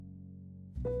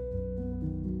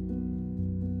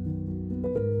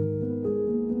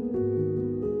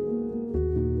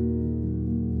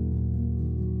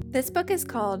This book is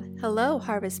called Hello,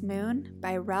 Harvest Moon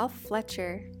by Ralph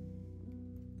Fletcher.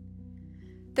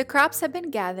 The crops have been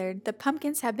gathered, the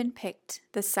pumpkins have been picked,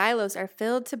 the silos are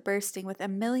filled to bursting with a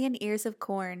million ears of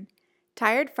corn.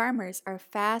 Tired farmers are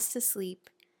fast asleep.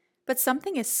 But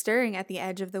something is stirring at the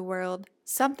edge of the world.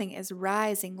 Something is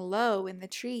rising low in the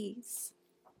trees.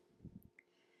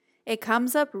 It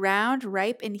comes up round,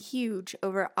 ripe, and huge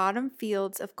over autumn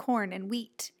fields of corn and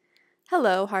wheat.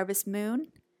 Hello, Harvest Moon.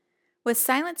 With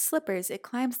silent slippers, it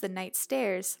climbs the night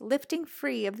stairs, lifting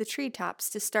free of the treetops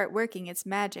to start working its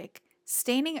magic,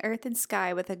 staining earth and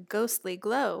sky with a ghostly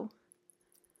glow.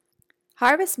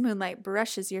 Harvest moonlight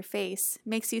brushes your face,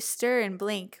 makes you stir and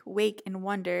blink, wake and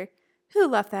wonder, who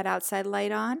left that outside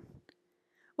light on?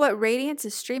 What radiance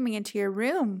is streaming into your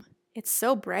room? It's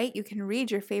so bright you can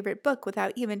read your favorite book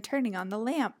without even turning on the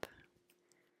lamp.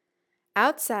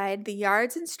 Outside, the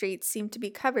yards and streets seem to be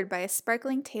covered by a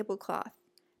sparkling tablecloth.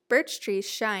 Birch trees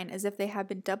shine as if they have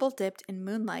been double-dipped in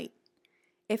moonlight.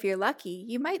 If you're lucky,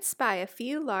 you might spy a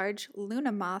few large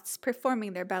Luna moths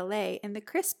performing their ballet in the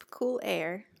crisp, cool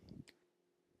air.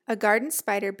 A garden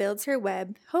spider builds her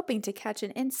web, hoping to catch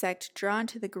an insect drawn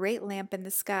to the great lamp in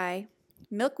the sky.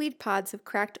 Milkweed pods have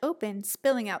cracked open,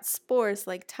 spilling out spores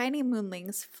like tiny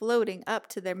moonlings floating up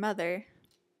to their mother.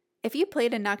 If you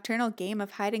played a nocturnal game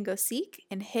of hide-and-go-seek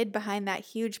and hid behind that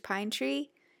huge pine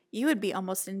tree, you would be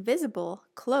almost invisible,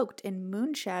 cloaked in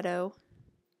moon shadow.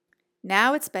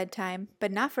 Now it's bedtime,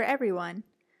 but not for everyone.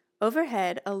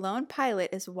 Overhead, a lone pilot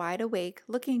is wide awake,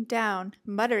 looking down,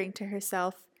 muttering to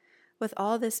herself, "With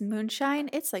all this moonshine,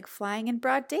 it's like flying in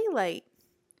broad daylight."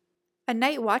 A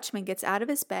night watchman gets out of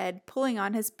his bed, pulling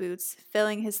on his boots,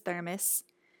 filling his thermos.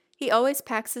 He always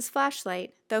packs his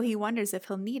flashlight, though he wonders if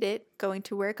he'll need it, going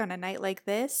to work on a night like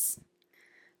this.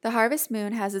 The harvest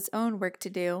moon has its own work to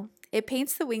do. It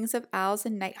paints the wings of owls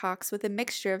and nighthawks with a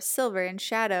mixture of silver and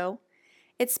shadow.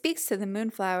 It speaks to the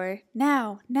moonflower,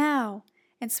 "Now, now,"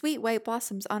 and sweet white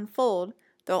blossoms unfold,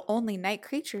 though only night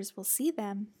creatures will see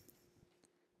them.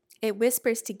 It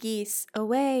whispers to geese,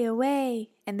 "Away, away,"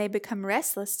 and they become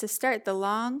restless to start the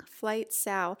long flight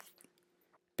south.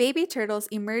 Baby turtles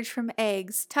emerge from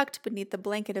eggs tucked beneath the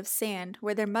blanket of sand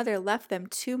where their mother left them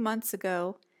 2 months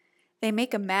ago. They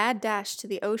make a mad dash to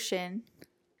the ocean.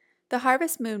 The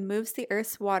harvest moon moves the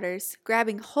earth's waters,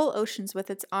 grabbing whole oceans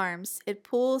with its arms. It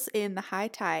pulls in the high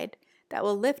tide that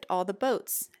will lift all the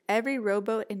boats, every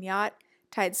rowboat and yacht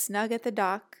tied snug at the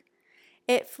dock.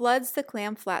 It floods the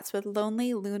clam flats with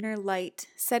lonely lunar light,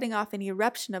 setting off an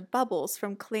eruption of bubbles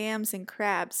from clams and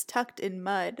crabs tucked in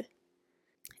mud.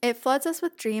 It floods us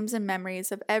with dreams and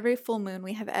memories of every full moon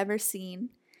we have ever seen.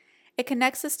 It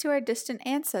connects us to our distant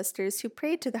ancestors who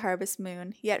prayed to the harvest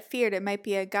moon, yet feared it might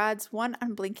be a god's one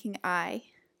unblinking eye.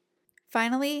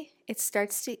 Finally, it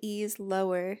starts to ease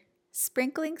lower,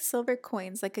 sprinkling silver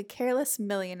coins like a careless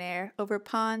millionaire over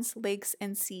ponds, lakes,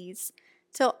 and seas,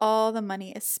 till all the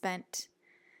money is spent.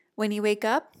 When you wake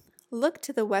up, look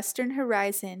to the western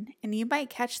horizon, and you might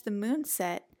catch the moon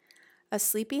set, a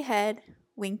sleepy head,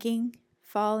 winking,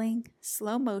 falling,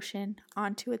 slow motion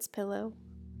onto its pillow.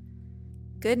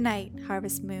 Good night,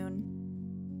 harvest moon.